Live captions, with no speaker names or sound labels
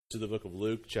To the book of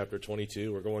Luke, chapter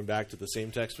 22. We're going back to the same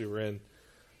text we were in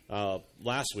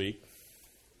last week.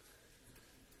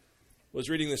 I was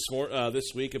reading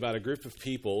this week about a group of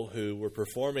people who were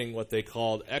performing what they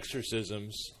called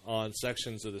exorcisms on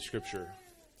sections of the Scripture.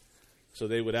 So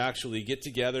they would actually get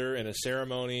together in a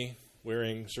ceremony,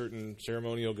 wearing certain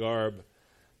ceremonial garb,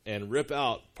 and rip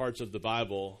out parts of the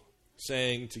Bible,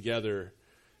 saying together,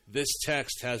 "This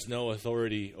text has no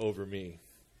authority over me."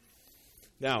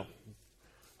 Now,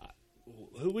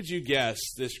 who would you guess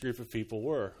this group of people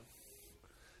were?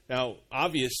 Now,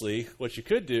 obviously, what you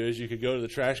could do is you could go to the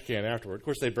trash can afterward. Of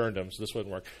course, they burned them, so this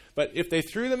wouldn't work. But if they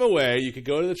threw them away, you could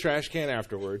go to the trash can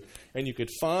afterward, and you could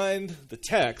find the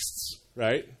texts,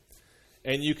 right?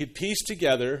 And you could piece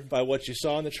together, by what you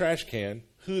saw in the trash can,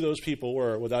 who those people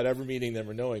were without ever meeting them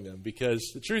or knowing them. Because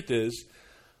the truth is,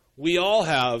 we all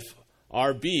have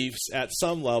our beefs at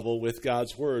some level with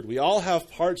God's Word. We all have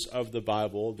parts of the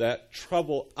Bible that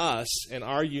trouble us and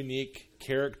our unique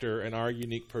character and our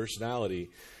unique personality.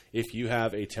 If you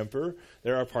have a temper,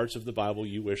 there are parts of the Bible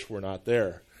you wish were not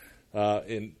there,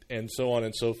 and so on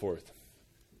and so forth.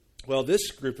 Well,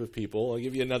 this group of people, I'll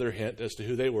give you another hint as to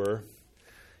who they were.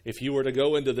 If you were to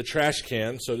go into the trash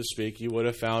can, so to speak, you would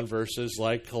have found verses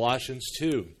like Colossians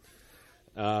 2,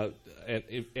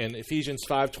 and Ephesians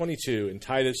 5:22 and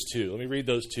Titus 2. Let me read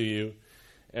those to you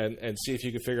and see if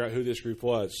you can figure out who this group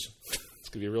was. It's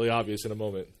going to be really obvious in a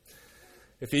moment.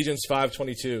 Ephesians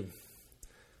 5:22.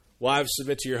 Wives,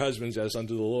 submit to your husbands as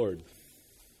unto the Lord.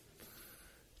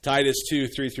 Titus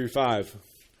 2:3-5.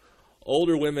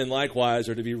 Older women likewise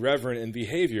are to be reverent in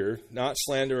behavior, not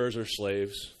slanderers or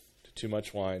slaves to too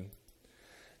much wine.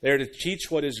 They are to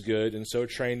teach what is good, and so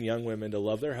train young women to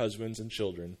love their husbands and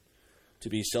children, to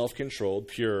be self-controlled,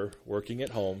 pure, working at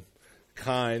home,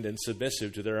 kind, and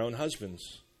submissive to their own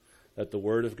husbands, that the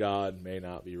word of God may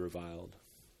not be reviled.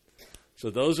 So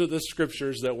those are the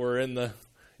scriptures that were in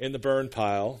the burn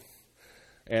pile.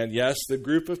 And yes, the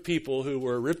group of people who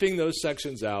were ripping those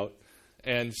sections out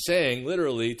and saying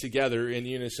literally together in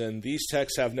unison, "These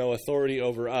texts have no authority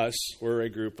over us," were a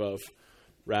group of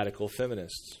radical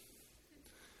feminists.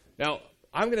 Now,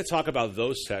 I'm going to talk about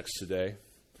those texts today.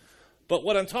 But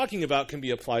what I'm talking about can be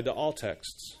applied to all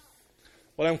texts.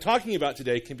 What I'm talking about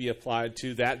today can be applied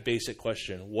to that basic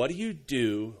question. What do you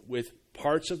do with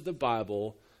parts of the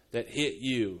Bible that hit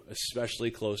you,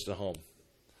 especially close to home?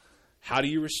 How do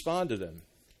you respond to them?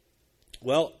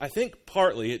 Well, I think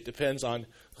partly it depends on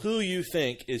who you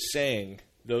think is saying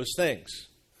those things.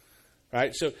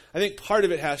 Right? So I think part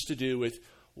of it has to do with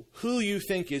who you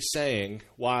think is saying,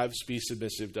 "Wives, be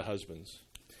submissive to husbands."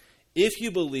 If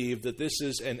you believe that this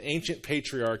is an ancient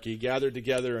patriarchy gathered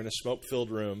together in a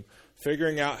smoke-filled room,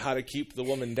 figuring out how to keep the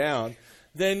woman down,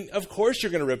 then of course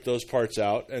you're going to rip those parts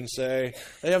out and say,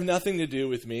 "They have nothing to do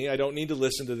with me. I don't need to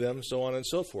listen to them," so on and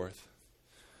so forth.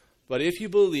 But if you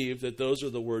believe that those are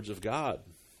the words of God,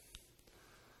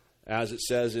 as it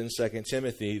says in 2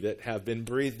 Timothy, that have been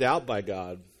breathed out by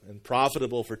God and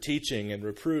profitable for teaching and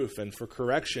reproof and for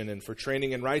correction and for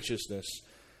training in righteousness,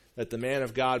 that the man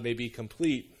of God may be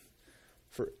complete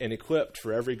and equipped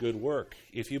for every good work.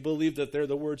 If you believe that they're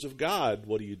the words of God,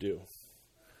 what do you do?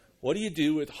 What do you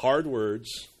do with hard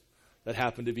words that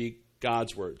happen to be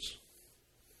God's words?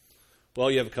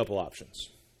 Well, you have a couple options.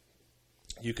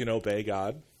 You can obey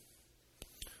God,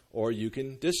 or you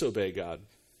can disobey God.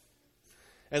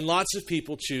 And lots of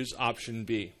people choose option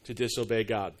B, to disobey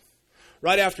God.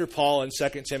 Right after Paul in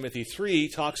 2 Timothy 3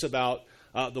 talks about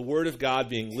the Word of God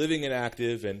being living and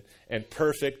active and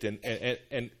perfect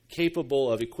and capable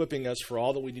of equipping us for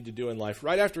all that we need to do in life.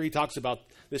 Right after he talks about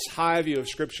this high view of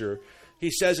Scripture,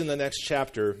 he says in the next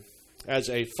chapter, as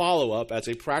a follow-up, as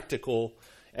a practical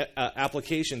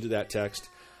application to that text,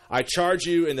 "I charge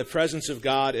you in the presence of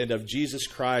God and of Jesus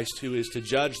Christ, who is to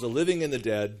judge the living and the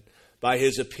dead, by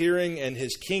his appearing and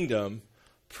his kingdom,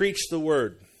 preach the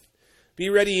word. Be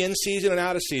ready in season and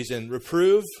out of season,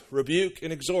 reprove, rebuke,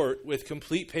 and exhort with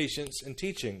complete patience and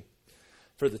teaching.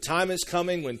 For the time is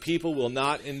coming when people will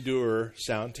not endure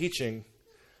sound teaching,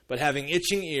 but having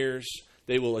itching ears,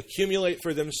 they will accumulate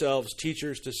for themselves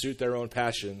teachers to suit their own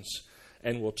passions,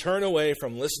 and will turn away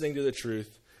from listening to the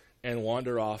truth and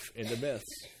wander off into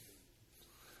myths."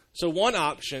 So one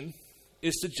option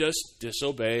is to just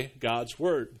disobey God's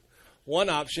word. One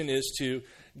option is to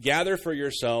gather for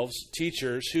yourselves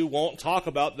teachers who won't talk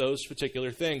about those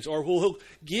particular things, or who will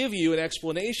give you an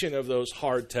explanation of those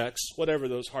hard texts, whatever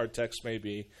those hard texts may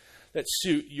be, that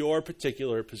suit your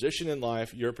particular position in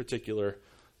life, your particular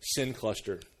sin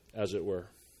cluster, as it were.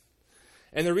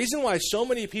 And the reason why so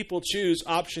many people choose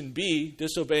option B,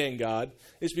 disobeying God,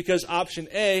 is because option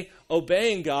A,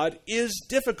 obeying God, is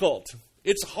difficult.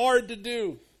 It's hard to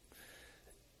do.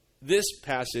 This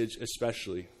passage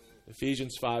especially,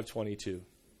 Ephesians 5:22.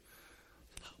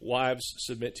 Wives,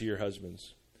 submit to your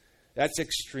husbands. That's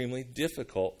extremely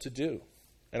difficult to do.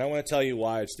 And I want to tell you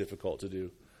why it's difficult to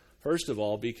do. First of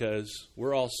all, because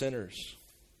we're all sinners.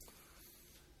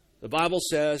 The Bible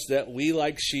says that we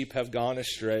like sheep have gone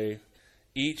astray.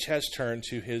 Each has turned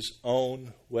to his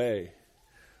own way.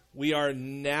 We are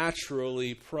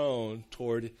naturally prone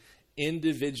toward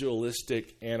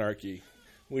individualistic anarchy.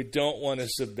 We don't want to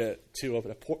submit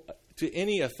to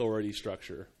any authority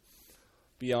structure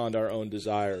beyond our own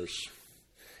desires.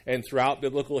 And throughout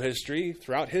biblical history,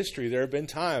 there have been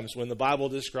times when the Bible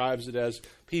describes it as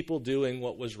people doing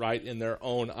what was right in their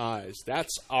own eyes.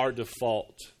 That's our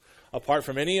default. Apart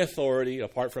from any authority,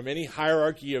 apart from any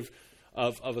hierarchy of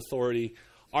authority,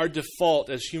 our default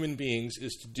as human beings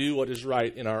is to do what is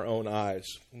right in our own eyes.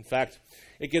 In fact,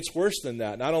 it gets worse than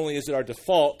that. Not only is it our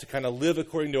default to kind of live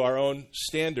according to our own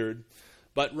standard,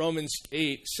 but Romans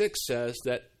 8:6 says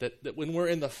that when we're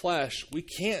in the flesh, we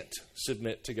can't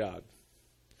submit to God.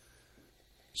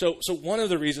 So one of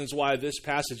the reasons why this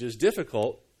passage is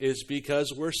difficult is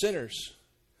because we're sinners.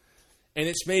 And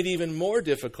it's made even more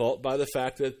difficult by the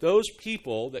fact that those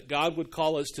people that God would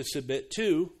call us to submit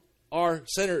to are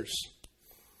sinners.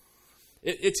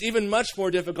 It's even much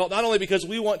more difficult, not only because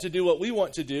we want to do what we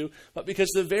want to do, but because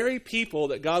the very people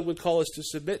that God would call us to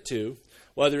submit to,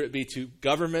 whether it be to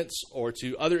governments or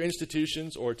to other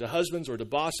institutions or to husbands or to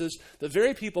bosses, the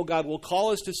very people God will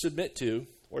call us to submit to,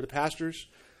 or to pastors,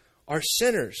 are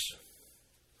sinners.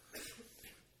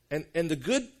 And the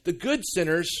good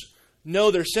sinners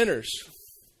know they're sinners.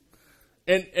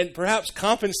 And perhaps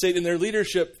compensate in their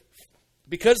leadership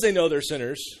because they know they're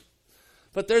sinners.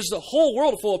 But there's a whole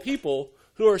world full of people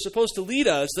who are supposed to lead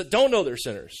us that don't know they're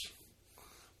sinners.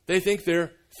 They think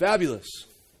they're fabulous.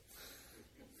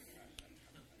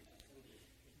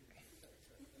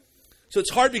 So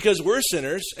it's hard because we're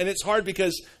sinners, and it's hard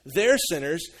because they're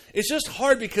sinners. It's just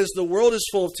hard because the world is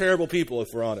full of terrible people, if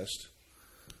we're honest.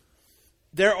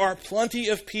 There are plenty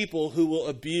of people who will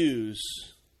abuse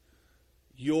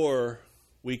your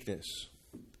weakness.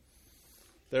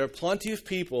 There are plenty of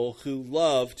people who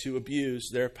love to abuse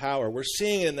their power. We're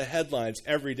seeing it in the headlines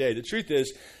every day. The truth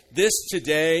is, this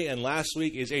today and last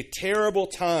week is a terrible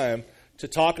time to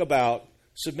talk about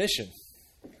submission.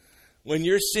 When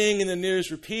you're seeing in the news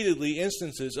repeatedly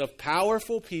instances of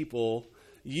powerful people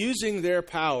using their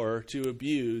power to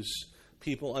abuse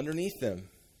people underneath them.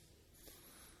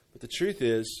 But the truth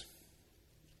is,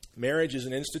 marriage is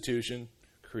an institution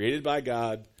created by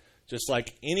God. Just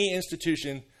like any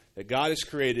institution that God has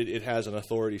created, it has an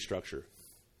authority structure.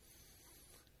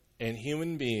 And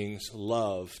human beings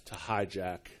love to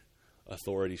hijack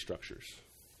authority structures.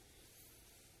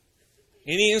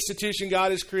 Any institution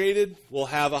God has created will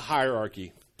have a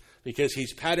hierarchy because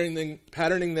he's patterning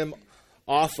them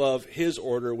off of his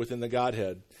order within the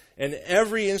Godhead. And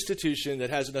every institution that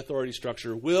has an authority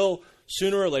structure will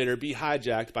sooner or later be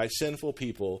hijacked by sinful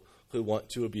people who want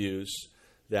to abuse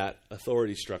that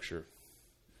authority structure.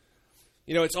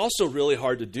 You know, it's also really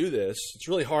hard to do this. It's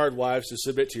really hard, wives, to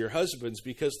submit to your husbands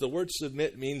because the word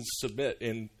submit means submit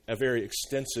in a very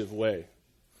extensive way.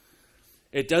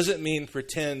 It doesn't mean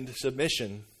pretend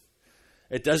submission.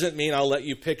 It doesn't mean I'll let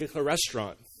you pick a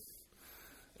restaurant.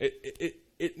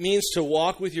 It means to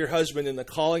walk with your husband in the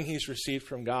calling he's received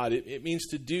from God. It means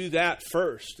to do that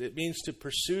first. It means to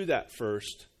pursue that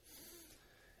first.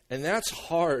 And that's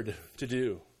hard to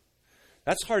do.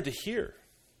 That's hard to hear.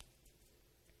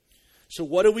 So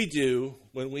what do we do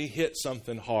when we hit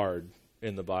something hard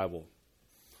in the Bible?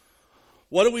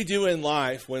 What do we do in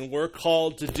life when we're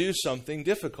called to do something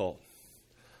difficult?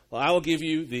 Well, I will give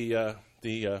you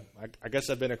I guess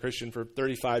I've been a Christian for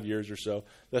 35 years or so,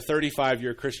 the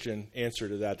 35-year Christian answer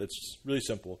to that. That's really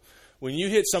simple. When you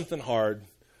hit something hard,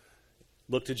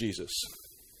 look to Jesus.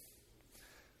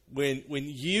 When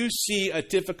you see a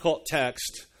difficult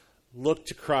text, look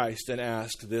to Christ and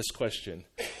ask this question.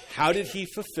 How did he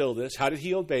fulfill this? How did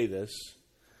he obey this?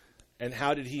 And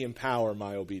how did he empower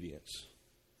my obedience?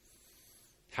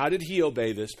 How did he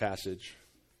obey this passage?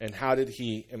 And how did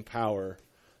he empower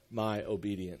my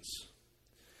obedience?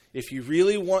 If you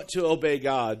really want to obey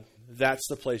God, that's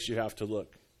the place you have to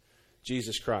look.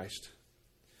 Jesus Christ.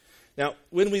 Now,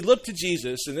 when we look to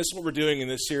Jesus, and this is what we're doing in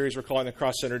this series we're calling The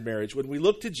Cross-Centered Marriage, when we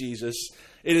look to Jesus,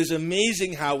 it is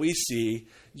amazing how we see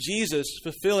Jesus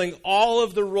fulfilling all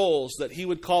of the roles that he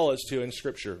would call us to in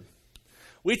Scripture.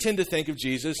 We tend to think of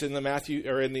Jesus in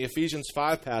the Ephesians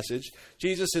 5 passage.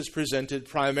 Jesus is presented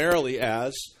primarily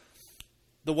as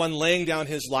the one laying down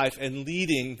his life and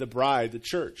leading the bride, the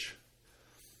church.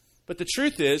 But the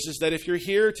truth is that if you're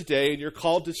here today and you're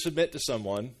called to submit to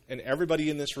someone, and everybody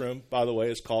in this room, by the way,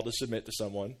 is called to submit to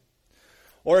someone,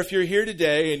 or if you're here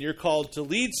today and you're called to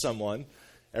lead someone,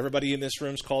 everybody in this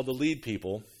room is called to lead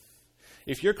people.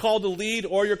 If you're called to lead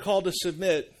or you're called to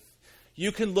submit,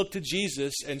 you can look to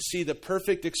Jesus and see the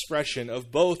perfect expression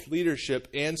of both leadership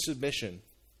and submission.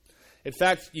 In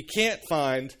fact, you can't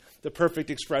find the perfect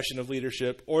expression of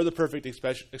leadership or the perfect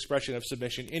expression of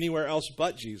submission anywhere else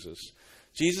but Jesus.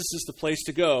 Jesus is the place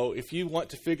to go if you want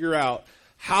to figure out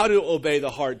how to obey the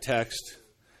hard text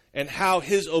and how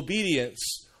his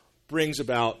obedience brings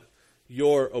about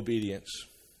your obedience.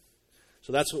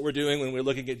 So that's what we're doing when we're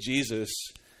looking at Jesus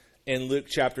in Luke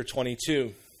chapter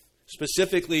 22.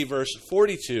 Specifically verse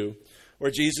 42,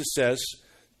 where Jesus says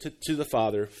to the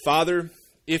Father, "Father,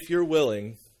 if you're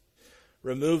willing,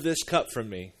 remove this cup from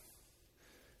me.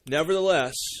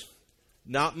 Nevertheless,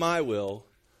 not my will,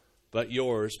 but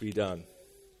yours be done."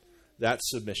 That's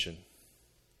submission.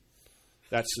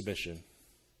 That's submission.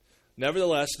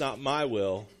 Nevertheless, not my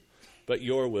will, but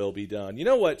your will be done. You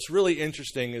know what's really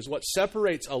interesting is what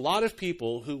separates a lot of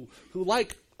people who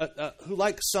like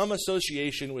some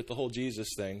association with the whole Jesus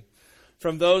thing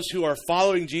from those who are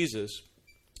following Jesus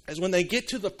is when they get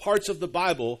to the parts of the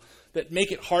Bible that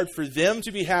make it hard for them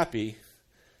to be happy,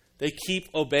 they keep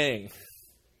obeying.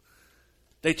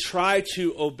 They try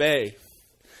to obey.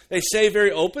 They say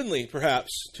very openly,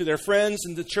 perhaps, to their friends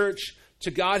in the church,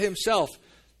 to God himself,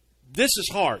 "This is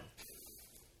hard.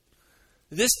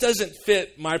 This doesn't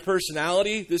fit my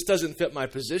personality. This doesn't fit my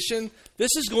position. This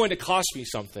is going to cost me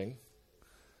something.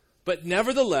 But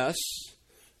nevertheless,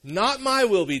 not my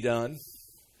will be done,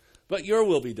 but your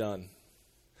will be done."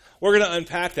 We're going to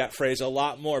unpack that phrase a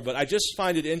lot more, but I just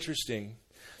find it interesting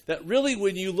that really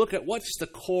when you look at what's the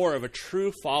core of a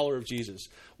true follower of Jesus,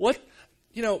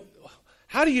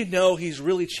 how do you know he's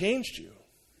really changed you?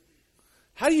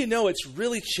 How do you know it's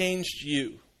really changed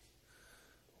you?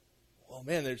 Well,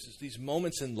 man, there's these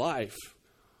moments in life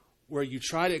where you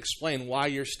try to explain why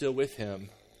you're still with him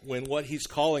when what he's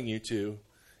calling you to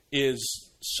is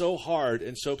so hard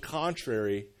and so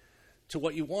contrary to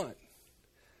what you want.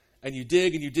 And you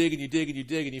dig and you dig and you dig and you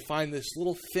dig and you find this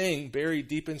little thing buried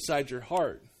deep inside your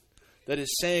heart that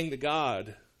is saying to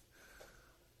God,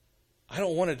 "I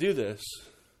don't want to do this,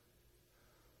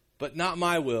 but not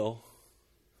my will,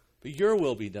 but your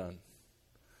will be done."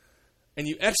 And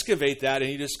you excavate that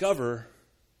and you discover,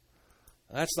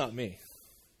 that's not me.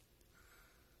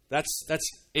 That's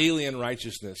alien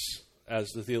righteousness, as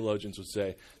the theologians would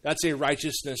say. That's a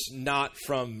righteousness not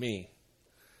from me.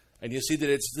 And you see that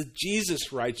it's the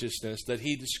Jesus righteousness that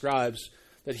he describes,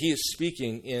 that he is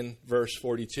speaking in verse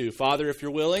 42. "Father, if you're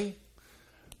willing,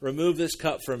 remove this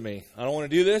cup from me. I don't want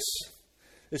to do this.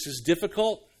 This is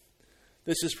difficult.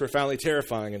 This is profoundly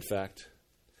terrifying, in fact.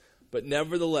 But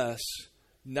nevertheless,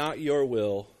 not your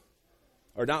will,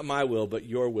 or not my will, but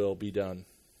your will be done."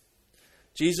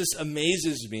 Jesus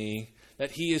amazes me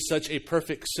that he is such a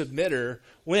perfect submitter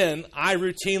when I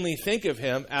routinely think of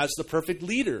him as the perfect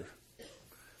leader.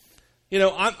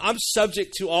 I'm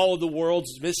subject to all of the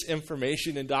world's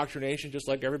misinformation and indoctrination just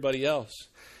like everybody else.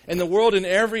 And the world in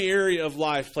every area of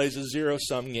life plays a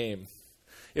zero-sum game.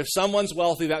 If someone's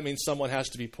wealthy, that means someone has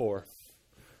to be poor.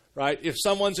 Right? If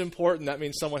someone's important, that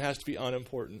means someone has to be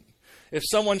unimportant. If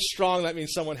someone's strong, that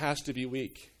means someone has to be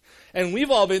weak. And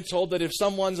we've all been told that if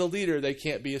someone's a leader, they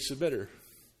can't be a submitter.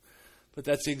 But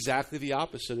that's exactly the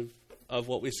opposite of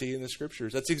what we see in the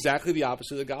Scriptures. That's exactly the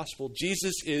opposite of the gospel.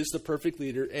 Jesus is the perfect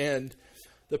leader and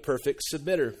the perfect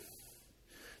submitter.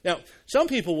 Now, some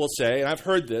people will say, and I've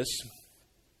heard this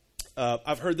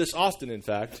often, in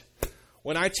fact,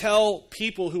 when I tell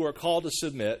people who are called to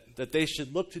submit that they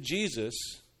should look to Jesus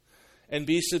and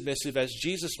be submissive as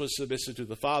Jesus was submissive to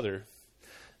the Father,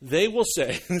 they will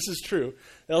say, this is true,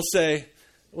 they'll say,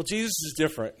 "Well, Jesus is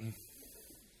different.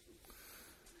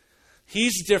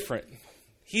 He's different.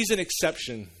 He's an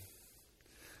exception."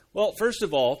 Well, first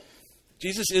of all,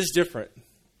 Jesus is different.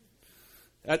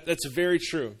 That's very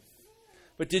true.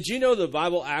 But did you know the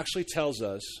Bible actually tells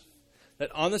us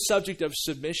that on the subject of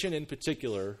submission in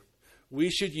particular, we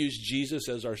should use Jesus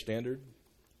as our standard?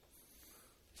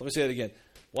 So let me say that again.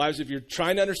 Wives, if you're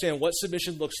trying to understand what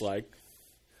submission looks like,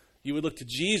 you would look to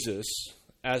Jesus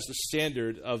as the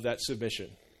standard of that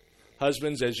submission.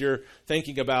 Husbands, as you're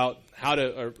thinking about how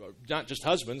to, or not just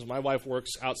husbands, my wife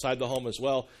works outside the home as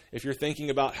well. If you're thinking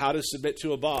about how to submit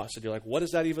to a boss, and you're like, what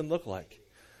does that even look like?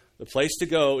 The place to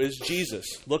go is Jesus.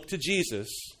 Look to Jesus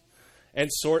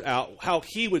and sort out how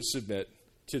he would submit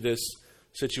to this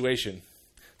situation.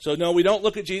 So no, we don't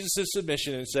look at Jesus'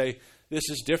 submission and say, this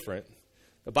is different.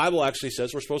 The Bible actually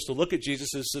says we're supposed to look at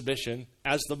Jesus' submission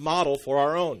as the model for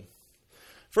our own.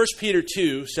 1 Peter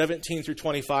 2, 17 through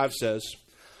 25 says,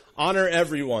 "Honor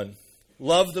everyone,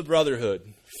 love the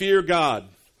brotherhood, fear God,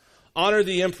 honor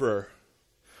the emperor.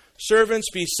 Servants,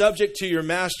 be subject to your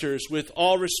masters with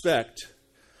all respect,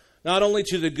 not only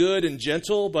to the good and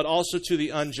gentle, but also to the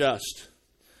unjust.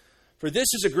 For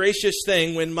this is a gracious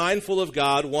thing when mindful of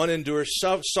God, one endures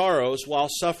sorrows while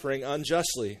suffering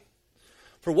unjustly.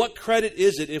 For what credit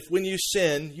is it if when you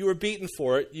sin, you are beaten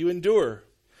for it, you endure?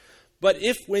 But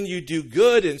if when you do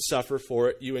good and suffer for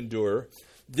it, you endure,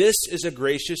 this is a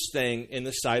gracious thing in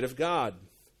the sight of God.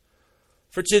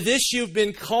 For to this you've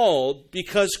been called,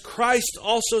 because Christ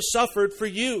also suffered for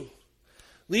you,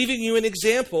 leaving you an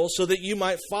example so that you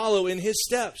might follow in his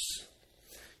steps.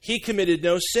 He committed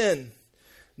no sin,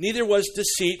 neither was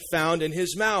deceit found in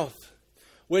his mouth.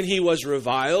 When he was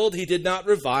reviled, he did not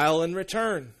revile in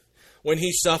return. When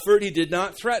he suffered, he did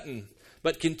not threaten,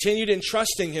 but continued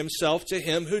entrusting himself to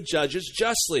him who judges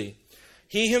justly.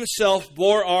 He himself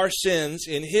bore our sins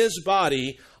in his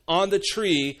body on the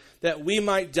tree, that we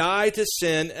might die to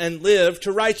sin and live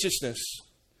to righteousness.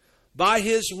 By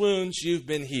his wounds you've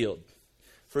been healed.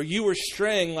 For you were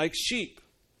straying like sheep,"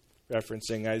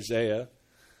 referencing Isaiah.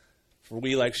 "For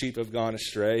we like sheep have gone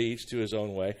astray, each to his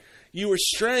own way. You were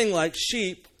straying like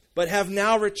sheep, but have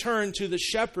now returned to the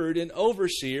shepherd and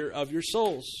overseer of your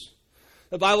souls."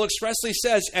 The Bible expressly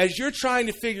says, as you're trying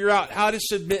to figure out how to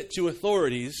submit to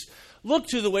authorities, look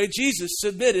to the way Jesus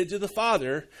submitted to the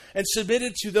Father and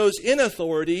submitted to those in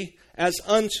authority as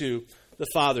unto the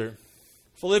Father.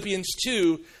 Philippians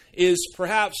 2 is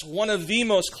perhaps one of the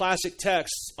most classic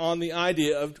texts on the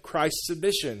idea of Christ's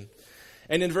submission.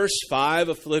 And in verse 5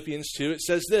 of Philippians 2, it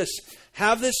says this,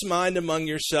 "Have this mind among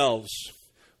yourselves,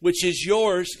 which is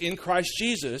yours in Christ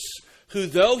Jesus, who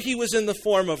though he was in the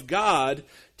form of God,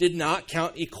 did not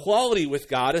count equality with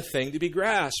God a thing to be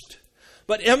grasped,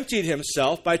 but emptied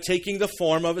himself by taking the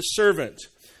form of a servant,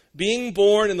 being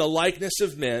born in the likeness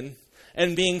of men,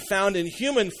 and being found in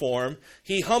human form,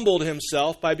 he humbled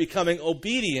himself by becoming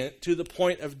obedient to the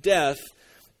point of death,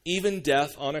 even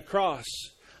death on a cross."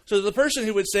 So the person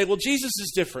who would say, well, Jesus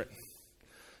is different.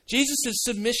 Jesus'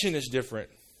 submission is different.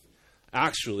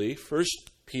 Actually, 1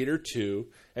 Peter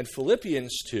 2 and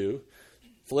Philippians 2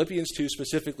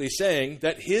 specifically saying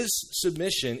that his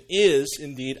submission is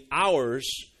indeed ours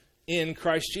in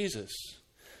Christ Jesus.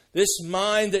 This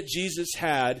mind that Jesus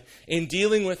had in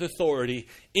dealing with authority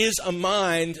is a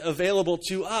mind available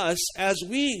to us as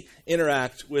we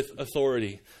interact with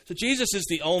authority. So Jesus is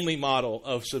the only model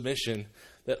of submission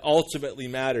that ultimately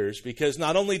matters, because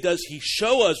not only does he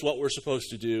show us what we're supposed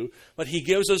to do, but he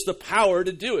gives us the power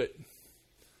to do it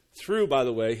through, by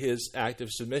the way, his act of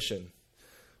submission,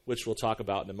 which we'll talk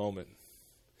about in a moment.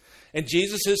 And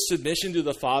Jesus' submission to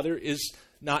the Father is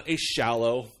not a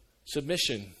shallow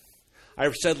submission.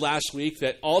 I said last week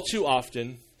that all too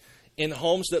often, in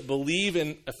homes that believe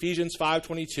in Ephesians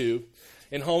 5:22,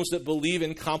 in homes that believe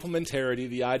in complementarity,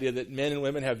 the idea that men and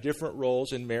women have different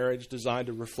roles in marriage designed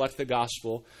to reflect the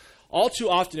gospel, all too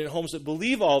often in homes that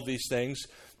believe all of these things,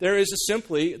 there is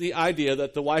simply the idea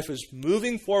that the wife is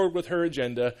moving forward with her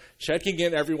agenda, checking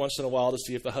in every once in a while to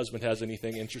see if the husband has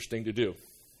anything interesting to do.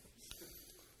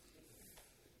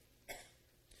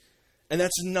 And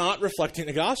that's not reflecting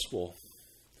the gospel.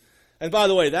 And by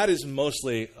the way, that is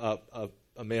mostly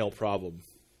a male problem.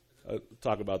 I'll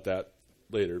talk about that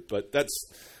later. But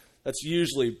that's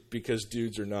usually because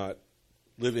dudes are not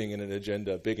living in an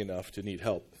agenda big enough to need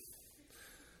help.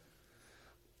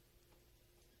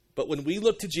 But when we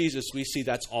look to Jesus, we see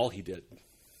that's all he did.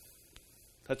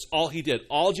 That's all he did.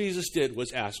 All Jesus did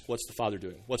was ask, what's the Father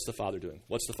doing? What's the Father doing?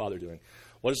 What's the Father doing?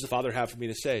 What does the Father have for me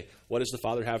to say? What does the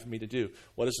Father have for me to do?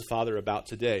 What is the Father about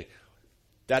today?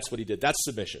 That's what he did. That's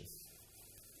submission.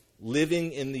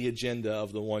 Living in the agenda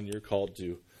of the one you're called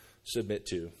to submit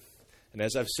to. And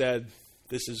as I've said,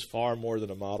 this is far more than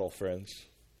a model, friends.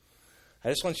 I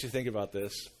just want you to think about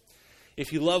this.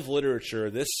 If you love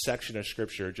literature, this section of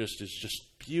Scripture is just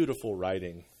beautiful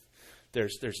writing.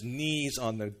 There's knees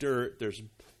on the dirt. There's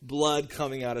blood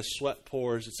coming out of sweat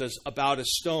pores. It says, about a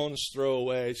stone's throw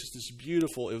away. It's just this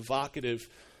beautiful, evocative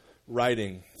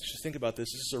writing. Just think about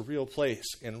this. This is a real place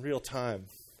in real time.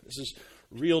 This is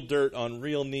real dirt on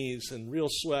real knees and real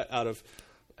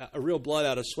real blood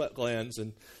out of sweat glands.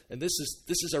 And this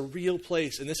is a real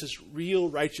place, and this is real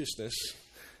righteousness.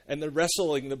 And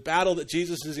the battle that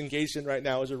Jesus is engaged in right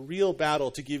now is a real battle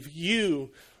to give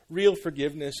you real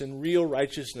forgiveness and real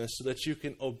righteousness so that you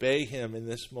can obey him in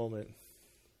this moment.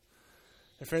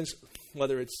 And friends,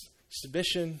 whether it's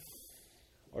submission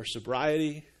or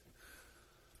sobriety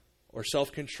or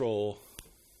self-control,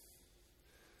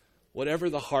 whatever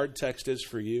the hard text is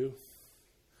for you,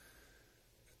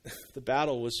 the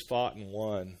battle was fought and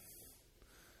won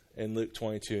in Luke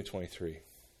 22 and 23.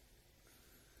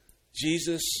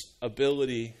 Jesus'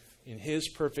 ability in his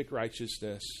perfect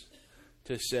righteousness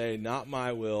to say, not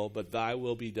my will, but thy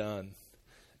will be done.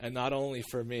 And not only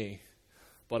for me,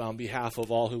 but on behalf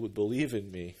of all who would believe in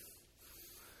me.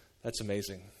 That's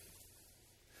amazing.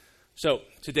 So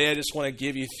today I just want to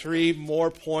give you 3 more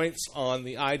points on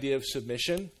the idea of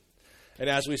submission. And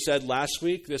as we said last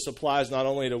week, this applies not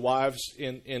only to wives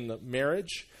in the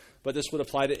marriage, but this would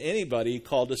apply to anybody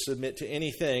called to submit to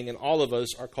anything, and all of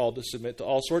us are called to submit to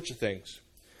all sorts of things.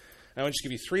 I want to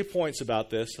give you 3 points about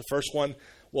this. The first one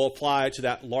will apply to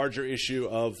that larger issue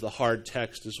of the hard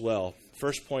text as well.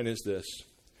 First point is this.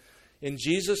 In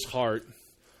Jesus' heart,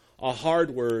 a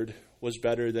hard word was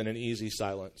better than an easy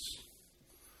silence.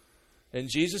 In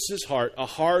Jesus' heart, a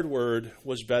hard word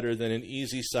was better than an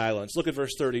easy silence. Look at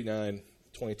verse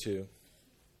 22.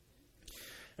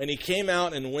 And he came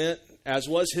out and went, as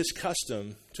was his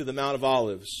custom, to the Mount of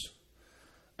Olives.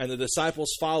 And the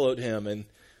disciples followed him. And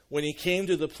when he came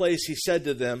to the place, he said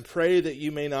to them, pray that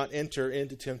you may not enter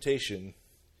into temptation.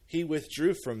 He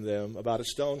withdrew from them about a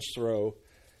stone's throw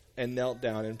and knelt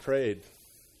down and prayed.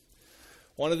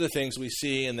 One of the things we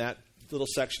see in that little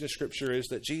section of Scripture is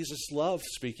that Jesus loved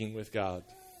speaking with God.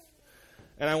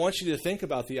 And I want you to think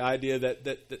about the idea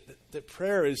that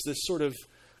prayer is this sort of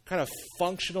kind of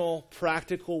functional,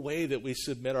 practical way that we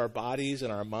submit our bodies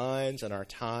and our minds and our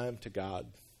time to God.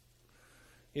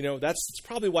 You know, that's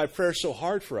probably why prayer is so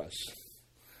hard for us.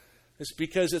 It's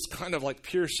because it's kind of like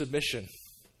pure submission.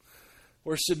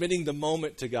 We're submitting the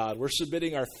moment to God. We're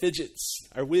submitting our fidgets,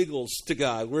 our wiggles to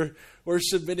God. We're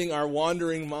submitting our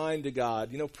wandering mind to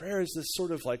God. You know, prayer is this sort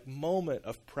of like moment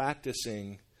of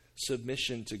practicing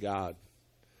submission to God.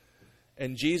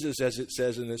 And Jesus, as it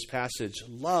says in this passage,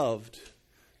 loved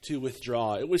to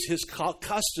withdraw. It was his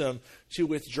custom to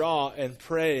withdraw and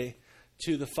pray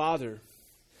to the Father.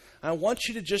 I want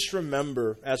you to just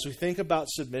remember, as we think about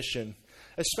submission,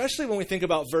 especially when we think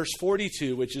about verse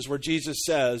 42, which is where Jesus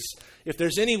says, if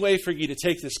there's any way for you to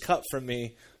take this cup from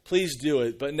me, please do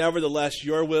it. But nevertheless,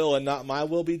 your will and not my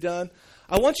will be done.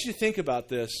 I want you to think about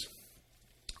this.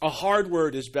 A hard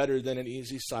word is better than an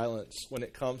easy silence when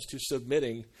it comes to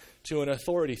submitting to an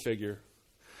authority figure.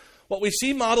 What we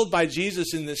see modeled by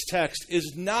Jesus in this text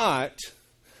is not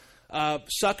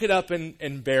suck it up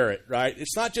and bear it, right?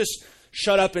 It's not just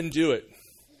shut up and do it.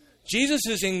 Jesus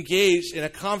is engaged in a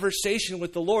conversation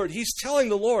with the Lord. He's telling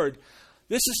the Lord,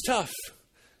 this is tough.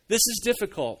 This is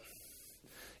difficult.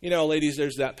 You know, ladies,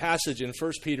 there's that passage in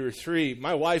 1 Peter 3.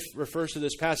 My wife refers to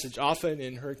this passage often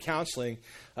in her counseling.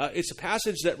 It's a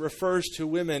passage that refers to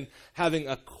women having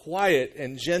a quiet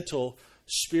and gentle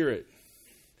spirit.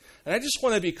 And I just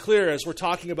want to be clear as we're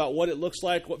talking about what it looks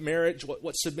like, what marriage,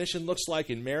 what submission looks like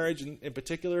in marriage in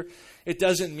particular. It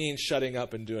doesn't mean shutting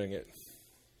up and doing it.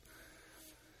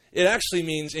 It actually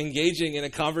means engaging in a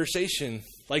conversation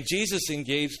like Jesus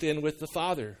engaged in with the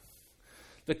Father.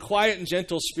 The quiet and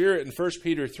gentle spirit in 1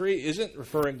 Peter 3 isn't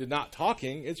referring to not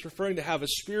talking. It's referring to have a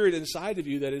spirit inside of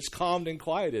you that is calmed and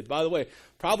quieted. By the way,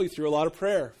 probably through a lot of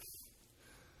prayer.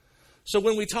 So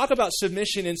when we talk about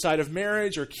submission inside of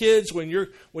marriage or kids, when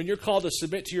you're called to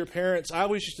submit to your parents, I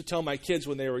always used to tell my kids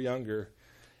when they were younger,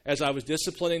 as I was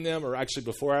disciplining them, or actually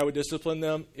before I would discipline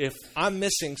them, if I'm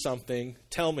missing something,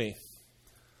 tell me.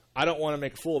 I don't want to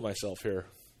make a fool of myself here.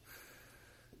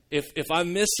 If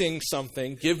I'm missing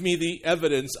something, give me the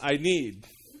evidence I need.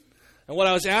 And what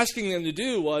I was asking them to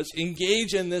do was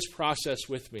engage in this process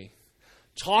with me.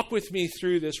 Talk with me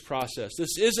through this process.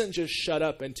 This isn't just shut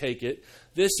up and take it.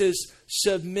 This is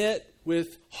submit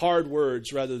with hard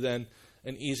words rather than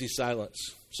an easy silence.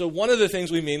 So one of the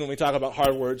things we mean when we talk about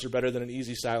hard words are better than an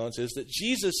easy silence is that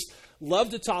Jesus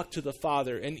loved to talk to the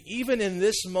Father. And even in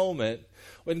this moment,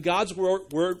 when God's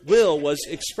will was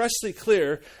expressly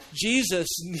clear, Jesus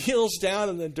kneels down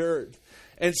in the dirt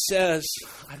and says,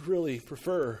 I'd really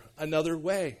prefer another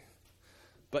way.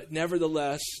 But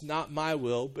nevertheless, not my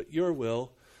will, but your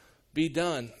will be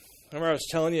done. Remember I was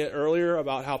telling you earlier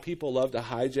about how people love to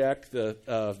hijack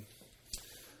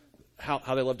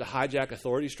how they love to hijack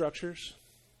authority structures?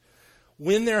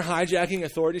 When they're hijacking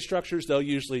authority structures, they'll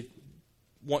usually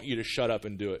want you to shut up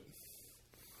and do it.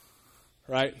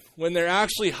 Right? When they're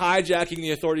actually hijacking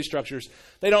the authority structures,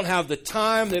 they don't have the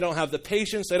time, they don't have the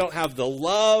patience, they don't have the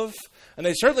love, and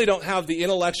they certainly don't have the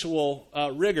intellectual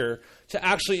rigor to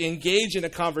actually engage in a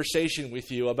conversation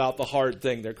with you about the hard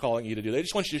thing they're calling you to do. They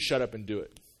just want you to shut up and do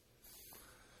it.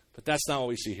 But that's not what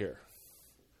we see here.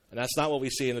 And that's not what we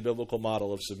see in the biblical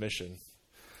model of submission.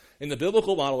 In the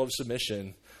biblical model of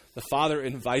submission, The Father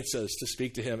invites us to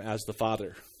speak to him as the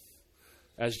Father,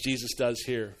 as Jesus does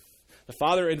here. The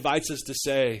Father invites us to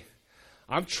say,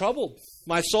 I'm troubled.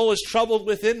 My soul is troubled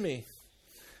within me.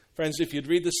 Friends, if you'd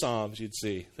read the Psalms, you'd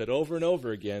see that over and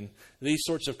over again, these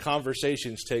sorts of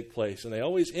conversations take place, and they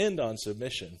always end on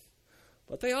submission.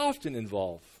 But they often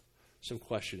involve some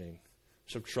questioning,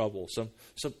 some trouble, some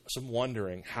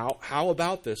wondering. How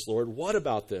about this, Lord? What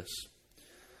about this?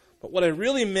 But what I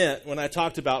really meant when I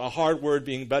talked about a hard word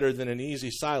being better than an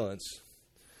easy silence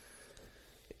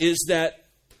is that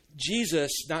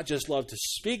Jesus not just loved to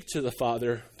speak to the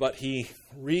Father, but he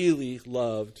really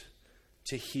loved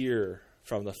to hear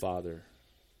from the Father.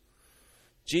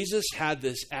 Jesus had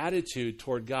this attitude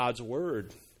toward God's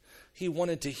word. He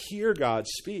wanted to hear God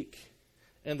speak.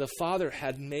 And the Father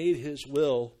had made his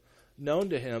will known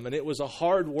to him. And it was a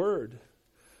hard word,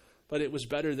 but it was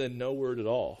better than no word at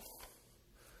all.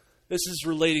 This is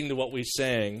relating to what we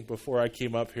sang before I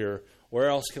came up here. Where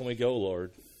else can we go,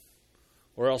 Lord?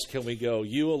 Where else can we go?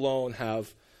 You alone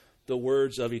have the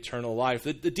words of eternal life.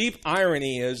 The deep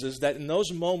irony is that in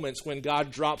those moments when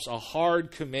God drops a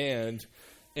hard command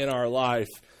in our life,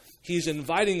 he's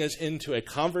inviting us into a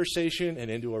conversation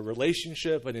and into a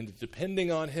relationship and into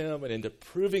depending on him and into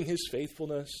proving his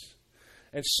faithfulness.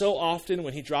 And so often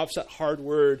when he drops that hard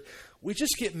word, we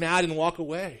just get mad and walk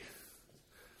away.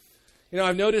 You know,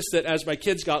 I've noticed that as my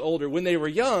kids got older, when they were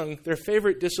young, their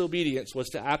favorite disobedience was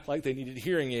to act like they needed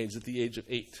hearing aids at the age of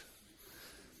 8.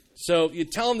 So you'd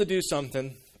tell them to do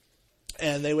something,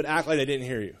 and they would act like they didn't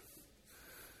hear you.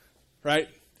 Right?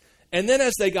 And then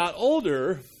as they got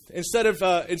older, instead of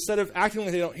acting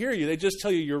like they don't hear you, they just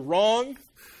tell you you're wrong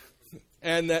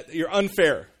and that you're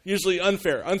unfair. Usually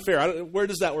unfair. Where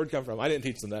does that word come from? I didn't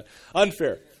teach them that.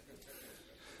 Unfair.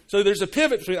 So there's a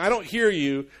pivot between I don't hear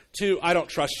you to I don't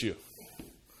trust you.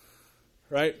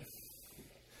 Right?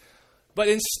 But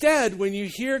instead, when you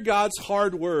hear God's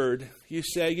hard word, you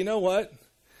say, you know what?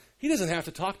 He doesn't have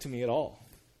to talk to me at all.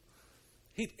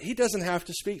 He doesn't have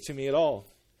to speak to me at all.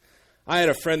 I had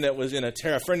a friend that was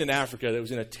a friend in Africa that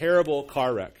was in a terrible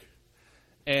car wreck.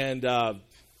 And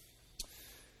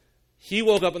he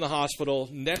woke up in the hospital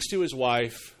next to his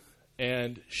wife,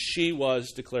 and she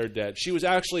was declared dead. She was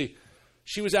actually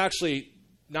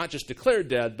not just declared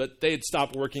dead, but they had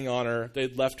stopped working on her.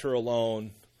 They'd left her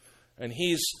alone. And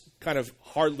he's kind of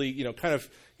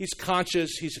he's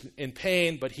conscious, he's in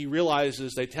pain, but he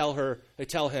realizes they tell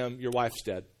him, your wife's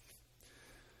dead.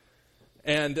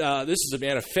 And this is a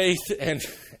man of faith,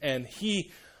 and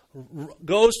he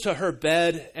goes to her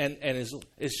bed and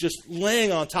is just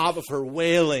laying on top of her,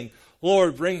 wailing,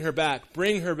 Lord, bring her back,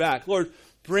 Lord,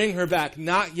 bring her back.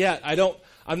 Not yet.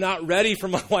 I'm not ready for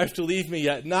my wife to leave me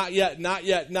yet. Not yet.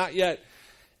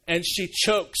 And she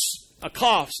chokes,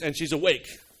 coughs, and she's awake.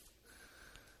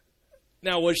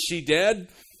 Now, was she dead?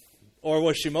 Or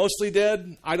was she mostly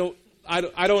dead? I don't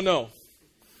know.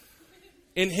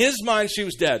 In his mind, she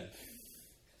was dead.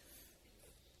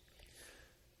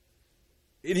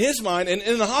 In his mind, and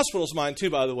in the hospital's mind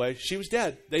too, by the way, she was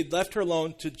dead. They'd left her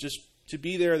alone to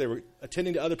be there. They were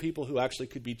attending to other people who actually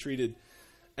could be treated,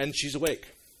 and she's awake.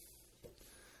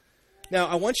 Now,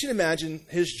 I want you to imagine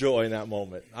his joy in that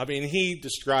moment. I mean, he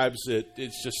describes it.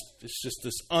 It's just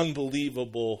this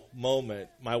unbelievable moment.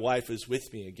 My wife is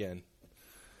with me again.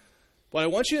 But I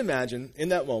want you to imagine in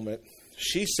that moment,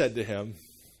 she said to him,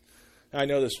 I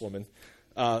know this woman,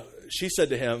 she said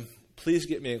to him, please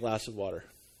get me a glass of water.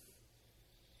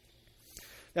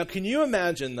 Now, can you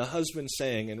imagine the husband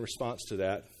saying in response to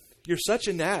that, you're such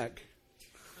a nag.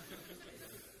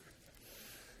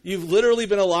 You've literally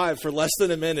been alive for less than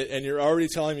a minute and you're already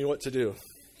telling me what to do.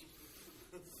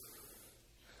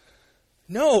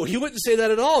 No, he wouldn't say that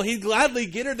at all. He'd gladly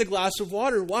get her the glass of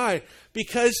water. Why?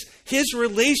 Because his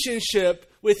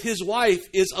relationship with his wife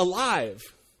is alive.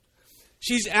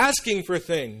 She's asking for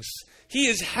things. He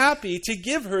is happy to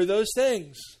give her those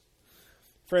things.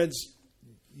 Friends,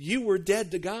 you were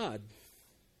dead to God.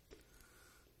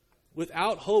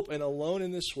 Without hope and alone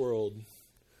in this world,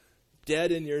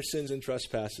 dead in your sins and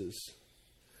trespasses.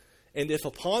 And if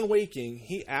upon waking,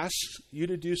 he asks you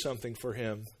to do something for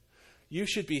him, you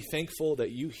should be thankful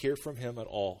that you hear from him at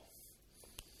all.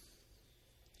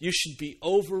 You should be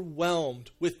overwhelmed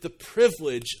with the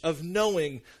privilege of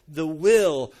knowing the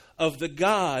will of the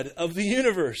God of the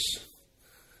universe.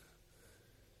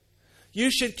 You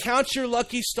should count your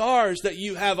lucky stars that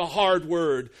you have a hard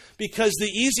word, because the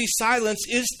easy silence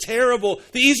is terrible.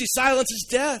 The easy silence is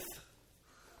death.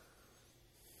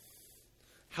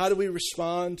 How do we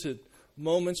respond to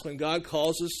moments when God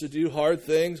calls us to do hard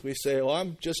things? We say, well,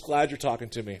 I'm just glad you're talking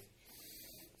to me.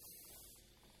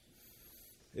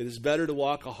 It is better to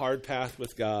walk a hard path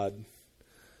with God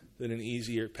than an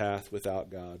easier path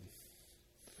without God.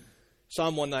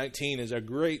 Psalm 119 is a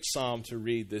great psalm to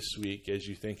read this week as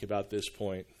you think about this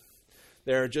point.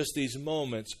 There are just these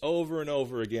moments over and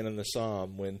over again in the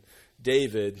psalm when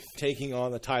David, taking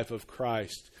on the type of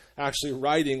Christ, actually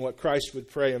writing what Christ would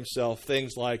pray himself,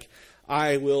 things like,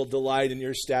 I will delight in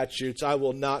your statutes. I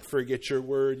will not forget your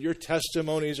word. Your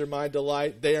testimonies are my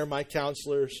delight. They are my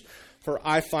counselors. For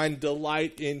I find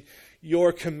delight in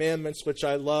your commandments, which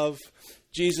I love.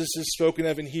 Jesus is spoken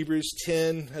of in Hebrews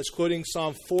 10 as quoting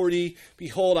Psalm 40.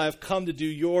 Behold, I have come to do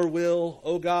your will,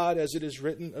 O God, as it is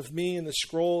written of me in the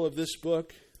scroll of this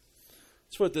book.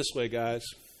 Let's put it this way, guys.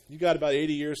 You got about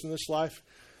 80 years in this life.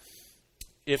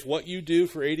 If what you do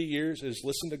for 80 years is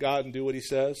listen to God and do what he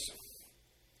says,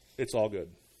 it's all good.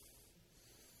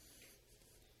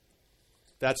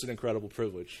 That's an incredible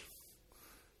privilege.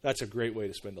 That's a great way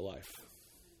to spend a life.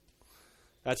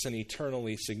 That's an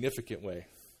eternally significant way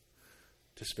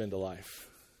to spend a life.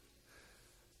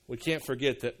 We can't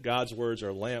forget that God's words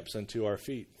are lamps unto our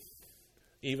feet,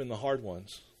 even the hard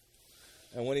ones.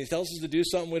 And when he tells us to do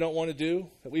something we don't want to do,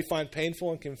 that we find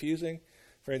painful and confusing,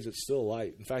 friends, it's still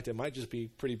light. In fact, it might just be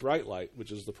pretty bright light,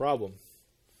 which is the problem.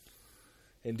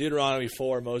 In Deuteronomy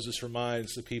 4, Moses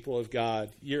reminds the people of God,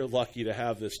 you're lucky to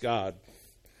have this God.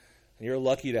 And you're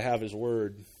lucky to have his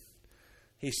word.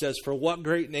 He says, for what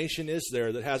great nation is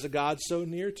there that has a God so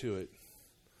near to it?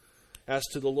 As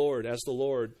to the Lord,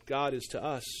 God is to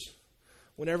us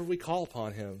whenever we call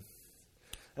upon him.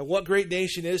 And what great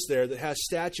nation is there that has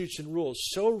statutes and rules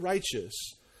so righteous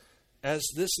as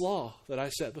this law that I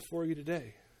set before you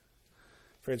today?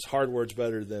 Friends, hard word's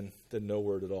better than no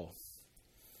word at all.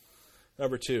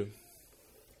 Number 2,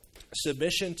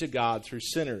 submission to God through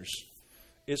sinners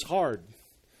is hard.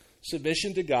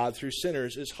 Submission to God through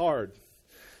sinners is hard.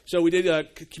 So we did a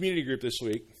community group this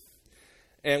week,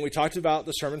 and we talked about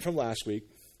the sermon from last week.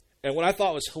 And what I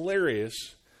thought was hilarious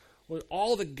was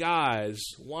all the guys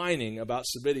whining about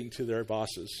submitting to their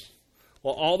bosses,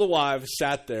 while all the wives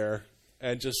sat there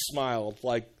and just smiled,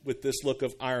 like with this look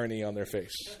of irony on their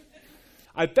face.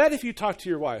 I bet if you talk to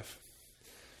your wife,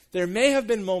 there may have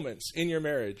been moments in your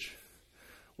marriage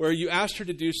where you asked her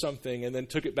to do something and then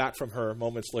took it back from her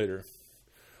moments later.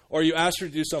 Or you asked her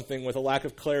to do something with a lack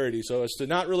of clarity so as to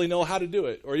not really know how to do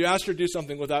it. Or you asked her to do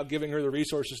something without giving her the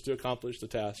resources to accomplish the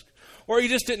task. Or you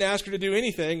just didn't ask her to do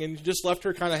anything and you just left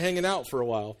her kind of hanging out for a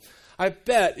while. I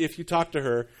bet if you talked to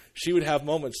her, she would have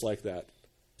moments like that.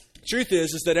 Truth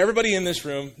is that everybody in this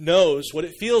room knows what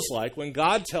it feels like when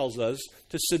God tells us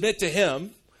to submit to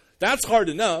him. That's hard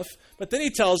enough. But then he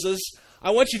tells us,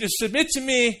 I want you to submit to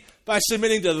me by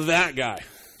submitting to that guy.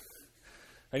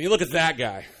 And you look at that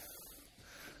guy.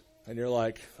 And you're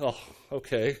like, oh,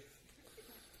 okay.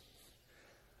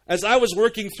 As I was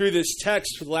working through this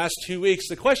text for the last 2 weeks,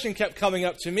 the question kept coming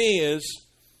up to me is,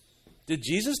 did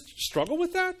Jesus struggle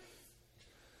with that?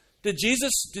 Did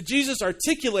Jesus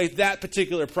articulate that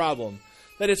particular problem?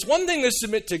 That it's one thing to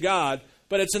submit to God,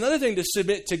 but it's another thing to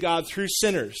submit to God through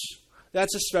sinners.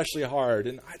 That's especially hard.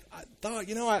 And I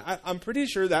thought, I'm pretty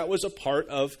sure that was a part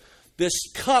of this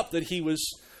cup that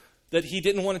he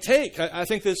didn't want to take. I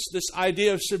think this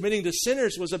idea of submitting to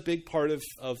sinners was a big part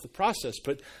of the process.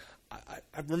 But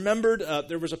I remembered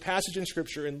there was a passage in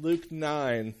Scripture in Luke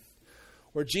 9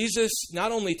 where Jesus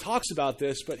not only talks about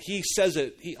this, but he says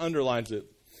it, he underlines it.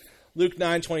 Luke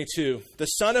 9:22, the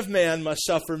Son of Man must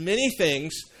suffer many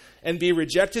things and be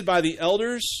rejected by the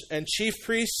elders and chief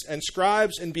priests and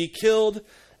scribes and be killed,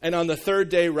 and on the third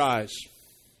day rise.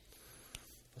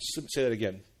 Let's say that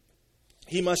again.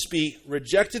 He must be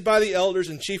rejected by the elders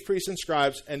and chief priests and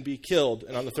scribes and be killed,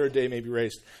 and on the third day may be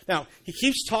raised. Now, he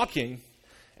keeps talking,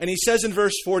 and he says in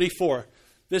verse 44,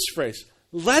 this phrase,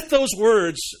 let those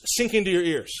words sink into your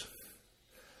ears.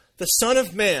 The Son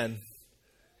of Man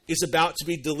is about to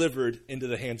be delivered into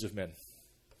the hands of men.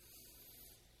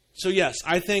 So yes,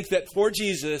 I think that for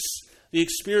Jesus, the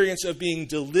experience of being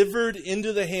delivered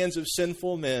into the hands of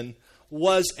sinful men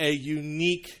was a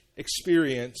unique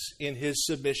experience in his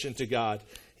submission to God.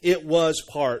 It was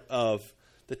part of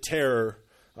the terror,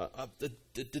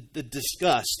 the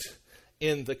disgust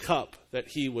in the cup that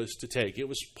he was to take. It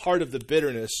was part of the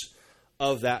bitterness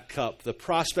of that cup, the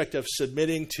prospect of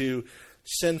submitting to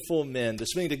sinful men, to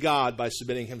submitting to God by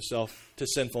submitting himself to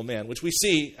sinful men, which we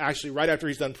see actually right after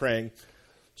he's done praying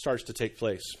starts to take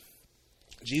place.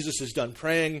 Jesus is done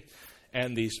praying,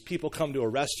 and these people come to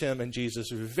arrest him, and Jesus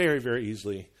very, very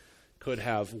easily could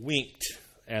have winked,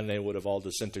 and they would have all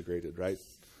disintegrated, right?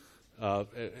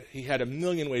 He had a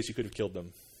million ways he could have killed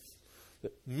them.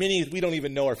 Many we don't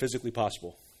even know are physically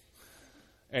possible.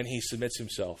 and he submits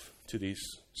himself to these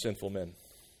sinful men.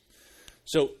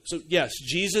 So yes,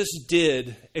 Jesus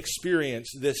did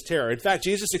experience this terror. In fact,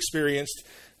 Jesus experienced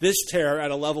this terror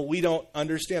at a level we don't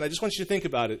understand. I just want you to think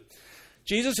about it.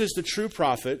 Jesus is the true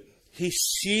prophet. He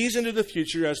sees into the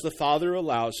future as the Father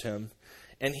allows him,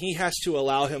 and he has to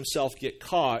allow himself get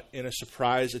caught in a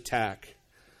surprise attack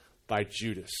by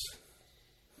Judas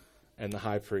and the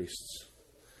high priests.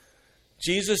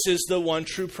 Jesus is the one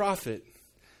true prophet,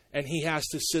 and he has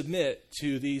to submit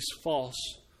to these false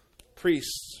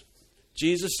priests.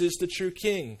 Jesus is the true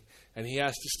king, and he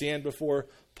has to stand before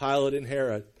Pilate and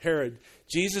Herod.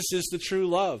 Jesus is the true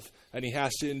love, and he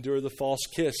has to endure the false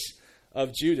kiss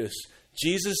of Judas.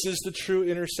 Jesus is the true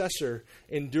intercessor,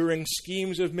 enduring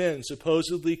schemes of men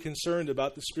supposedly concerned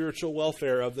about the spiritual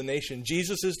welfare of the nation.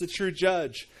 Jesus is the true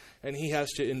judge, and he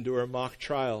has to endure mock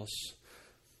trials.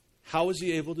 How was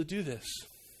he able to do this?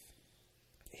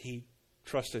 He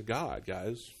trusted God,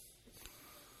 guys.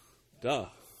 Duh.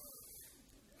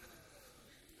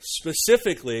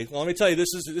 Specifically, well, let me tell you,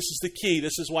 this is the key.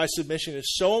 This is why submission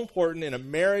is so important in a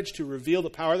marriage to reveal the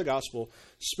power of the gospel.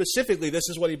 Specifically, this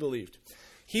is what he believed.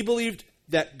 He believed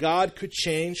that God could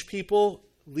change people,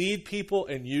 lead people,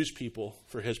 and use people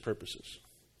for his purposes.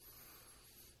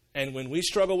 And when we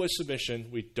struggle with submission,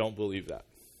 we don't believe that.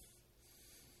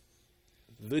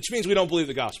 Which means we don't believe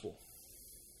the gospel.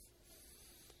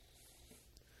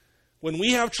 When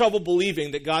we have trouble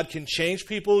believing that God can change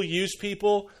people, use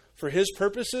people for his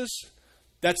purposes,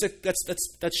 that's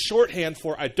shorthand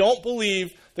for I don't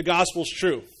believe the gospel's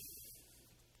true.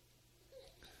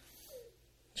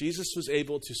 Jesus was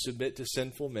able to submit to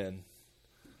sinful men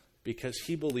because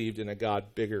he believed in a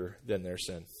God bigger than their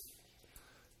sin.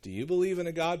 Do you believe in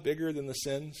a God bigger than the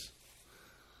sins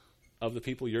of the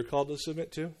people you're called to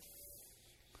submit to?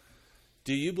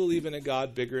 Do you believe in a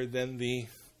God bigger than the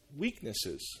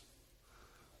weaknesses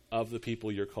of the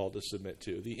people you're called to submit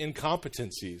to, the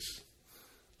incompetencies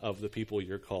of the people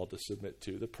you're called to submit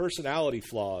to, the personality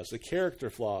flaws, the character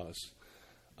flaws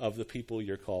of the people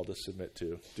you're called to submit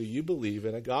to? Do you believe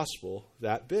in a gospel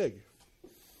that big?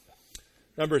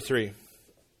 Number 3,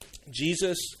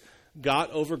 Jesus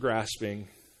got over grasping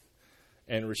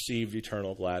and received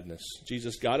eternal gladness.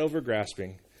 Jesus got over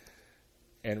grasping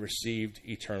and received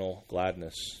eternal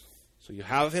gladness. So you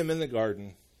have him in the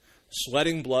garden,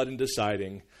 sweating blood and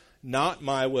deciding, not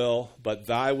my will, but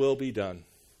thy will be done.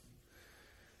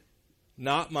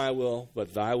 Not my will,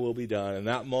 but thy will be done. In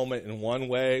that moment, in one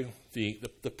way,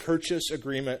 the purchase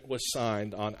agreement was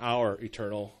signed on our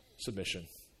eternal submission.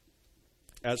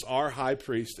 As our high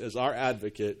priest, as our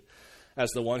advocate, as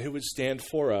the one who would stand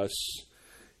for us,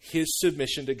 his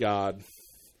submission to God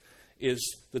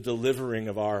is the delivering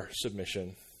of our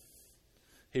submission.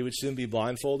 He would soon be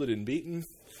blindfolded and beaten.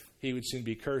 He would soon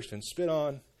be cursed and spit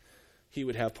on. He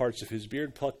would have parts of his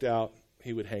beard plucked out.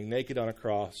 He would hang naked on a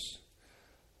cross.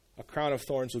 A crown of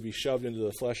thorns would be shoved into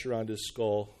the flesh around his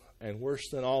skull. And worse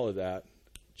than all of that,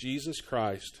 Jesus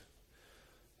Christ,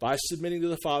 by submitting to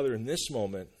the Father in this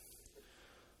moment,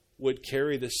 would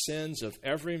carry the sins of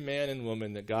every man and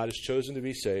woman that God has chosen to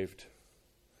be saved.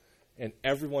 And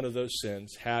every one of those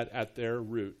sins had at their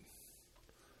root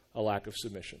a lack of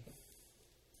submission.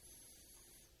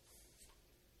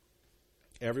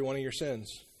 Every one of your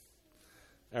sins,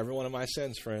 every one of my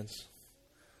sins, friends,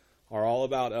 are all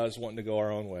about us wanting to go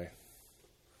our own way,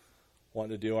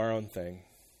 wanting to do our own thing,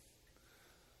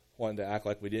 wanting to act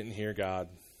like we didn't hear God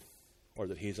or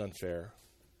that he's unfair.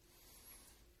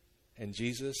 And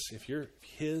Jesus, if you're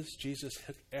his, Jesus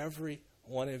took every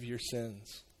one of your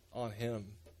sins on him.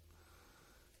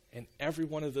 And every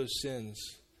one of those sins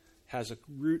has a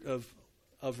root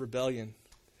of rebellion.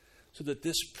 So that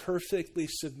this perfectly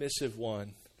submissive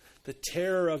one, the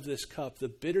terror of this cup, the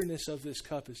bitterness of this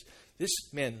cup, is this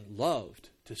man loved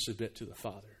to submit to the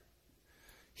Father.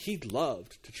 He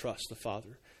loved to trust the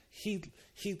Father. He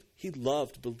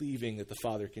loved believing that the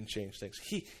Father can change things.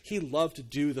 He loved to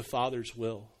do the Father's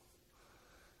will.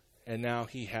 And now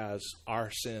he has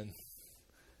our sin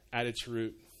at its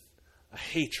root, a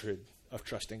hatred of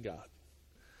trusting God,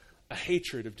 a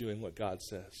hatred of doing what God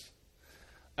says,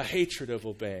 a hatred of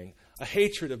obeying, a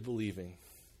hatred of believing.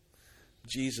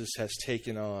 Jesus has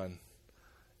taken on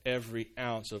every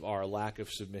ounce of our lack of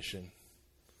submission,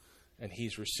 and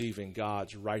he's receiving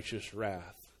God's righteous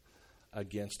wrath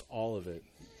against all of it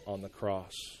on the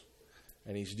cross.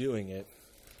 And he's doing it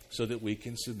so that we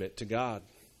can submit to God.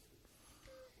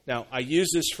 Now, I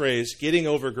use this phrase, getting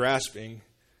over grasping,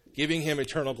 giving him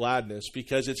eternal gladness,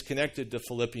 because it's connected to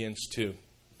Philippians 2.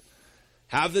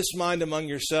 Have this mind among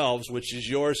yourselves, which is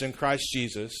yours in Christ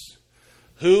Jesus,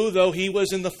 who, though he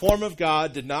was in the form of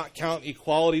God, did not count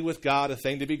equality with God a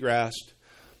thing to be grasped,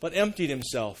 but emptied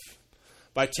himself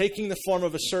by taking the form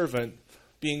of a servant,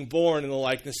 being born in the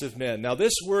likeness of men. Now,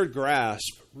 this word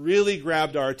grasp really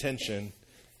grabbed our attention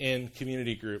in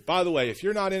community group. By the way, if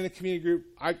you're not in a community group,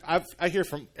 I hear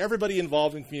from everybody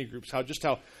involved in community groups how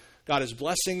God is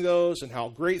blessing those and how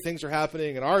great things are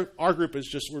happening. And our group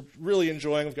is we're really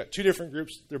enjoying. We've got two different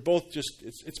groups. They're both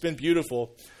it's been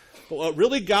beautiful. But what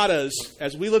really got us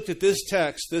as we looked at this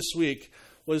text this week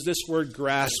was this word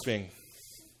grasping.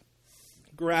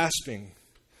 Grasping.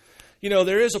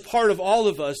 There is a part of all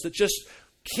of us that just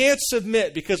can't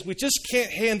submit because we just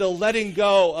can't handle letting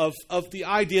go of the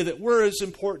idea that we're as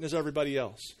important as everybody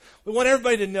else. We want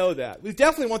everybody to know that. We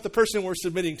definitely want the person we're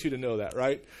submitting to know that,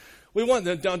 right? We want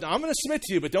them, I'm going to submit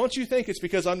to you, but don't you think it's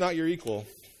because I'm not your equal.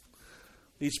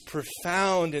 These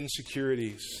profound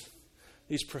insecurities,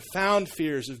 these profound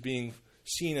fears of being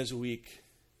seen as weak.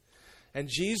 And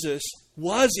Jesus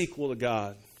was equal to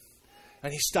God,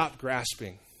 and he stopped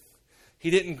grasping. He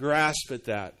didn't grasp at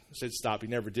that. I said stop. He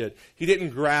never did. He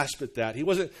didn't grasp at that. He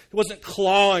wasn't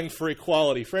clawing for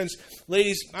equality. Friends,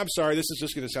 ladies, I'm sorry. This is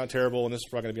just going to sound terrible, and this is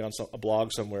probably going to be on a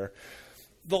blog somewhere.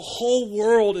 The whole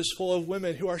world is full of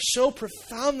women who are so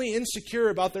profoundly insecure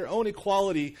about their own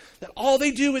equality that all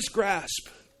they do is grasp.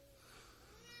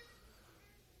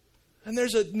 And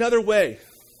there's another way.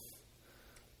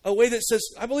 A way that says,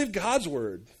 I believe God's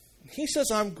word. He says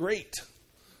I'm great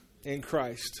in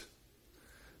Christ.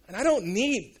 And I don't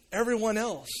need everyone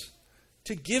else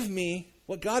to give me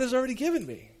what God has already given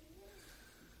me.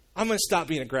 I'm going to stop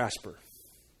being a grasper.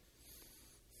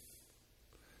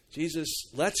 Jesus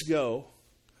lets go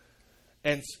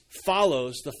and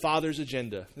follows the Father's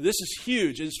agenda. This is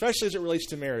huge, especially as it relates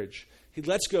to marriage. He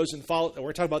lets go and follows, and we're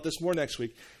going to talk about this more next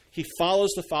week. He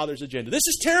follows the Father's agenda. This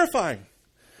is terrifying.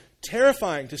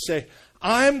 Terrifying to say,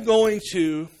 I'm going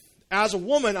to, as a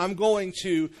woman, I'm going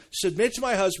to submit to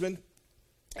my husband,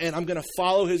 and I'm going to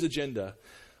follow his agenda.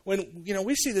 When,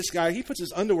 we see this guy, he puts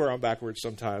his underwear on backwards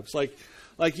sometimes. Like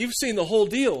you've seen the whole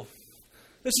deal.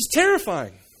 This is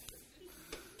terrifying.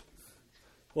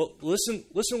 Well, listen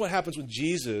what happens when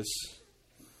Jesus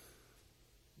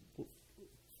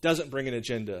doesn't bring an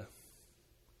agenda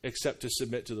except to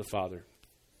submit to the Father.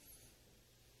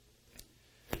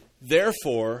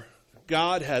 Therefore,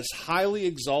 God has highly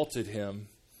exalted him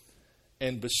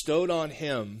and bestowed on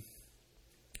him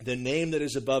the name that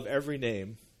is above every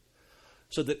name,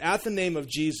 so that at the name of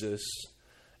Jesus,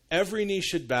 every knee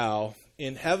should bow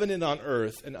in heaven and on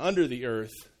earth and under the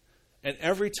earth, and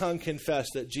every tongue confess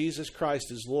that Jesus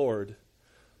Christ is Lord,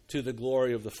 to the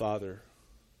glory of the Father.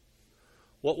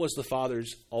 What was the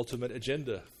Father's ultimate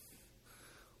agenda?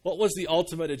 What was the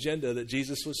ultimate agenda that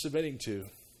Jesus was submitting to?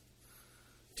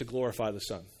 To glorify the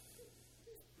Son.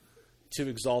 To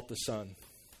exalt the Son.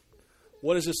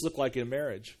 What does this look like in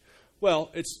marriage?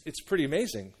 Well, it's pretty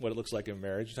amazing what it looks like in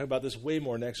marriage. We'll talk about this way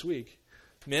more next week.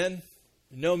 Men,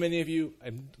 I know many of you,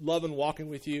 I'm loving walking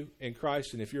with you in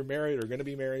Christ, and if you're married or going to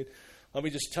be married, let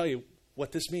me just tell you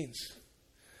what this means.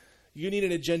 You need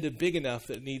an agenda big enough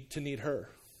to need her.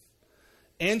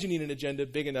 And you need an agenda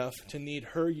big enough to need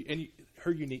her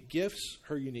unique gifts,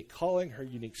 her unique calling, her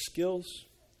unique skills.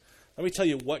 Let me tell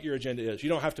you what your agenda is. You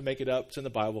don't have to make it up. It's in the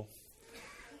Bible.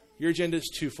 Your agenda is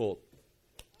twofold.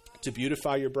 To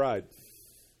beautify your bride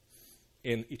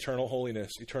in eternal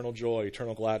holiness, eternal joy,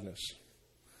 eternal gladness.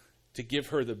 To give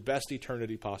her the best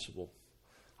eternity possible.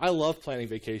 I love planning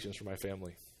vacations for my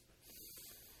family.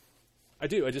 I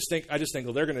do. I just think,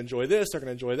 well, they're going to enjoy this. They're going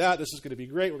to enjoy that. This is going to be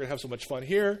great. We're going to have so much fun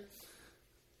here.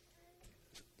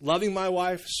 Loving my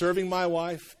wife, serving my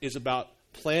wife is about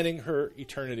planning her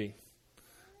eternity.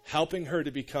 Helping her to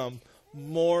become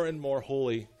more and more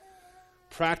holy.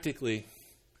 Practically,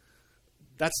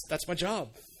 that's my job.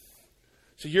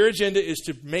 So your agenda is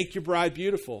to make your bride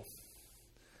beautiful.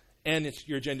 And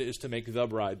your agenda is to make the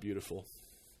bride beautiful.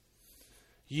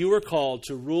 You are called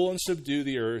to rule and subdue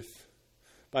the earth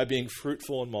by being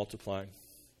fruitful and multiplying.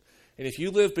 And if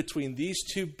you live between these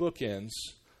two bookends,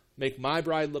 make my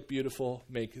bride look beautiful,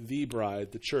 make the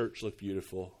bride, the church, look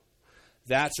beautiful,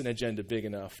 that's an agenda big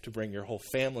enough to bring your whole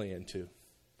family into.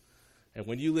 And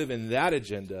when you live in that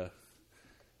agenda,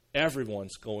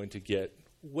 everyone's going to get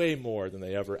way more than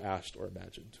they ever asked or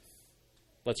imagined.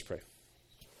 Let's pray.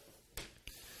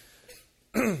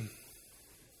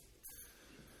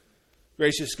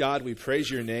 Gracious God, we praise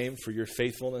your name for your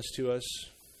faithfulness to us.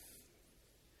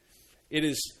 It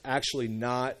is actually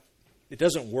not, it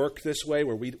doesn't work this way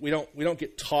where we don't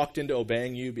get talked into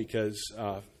obeying you because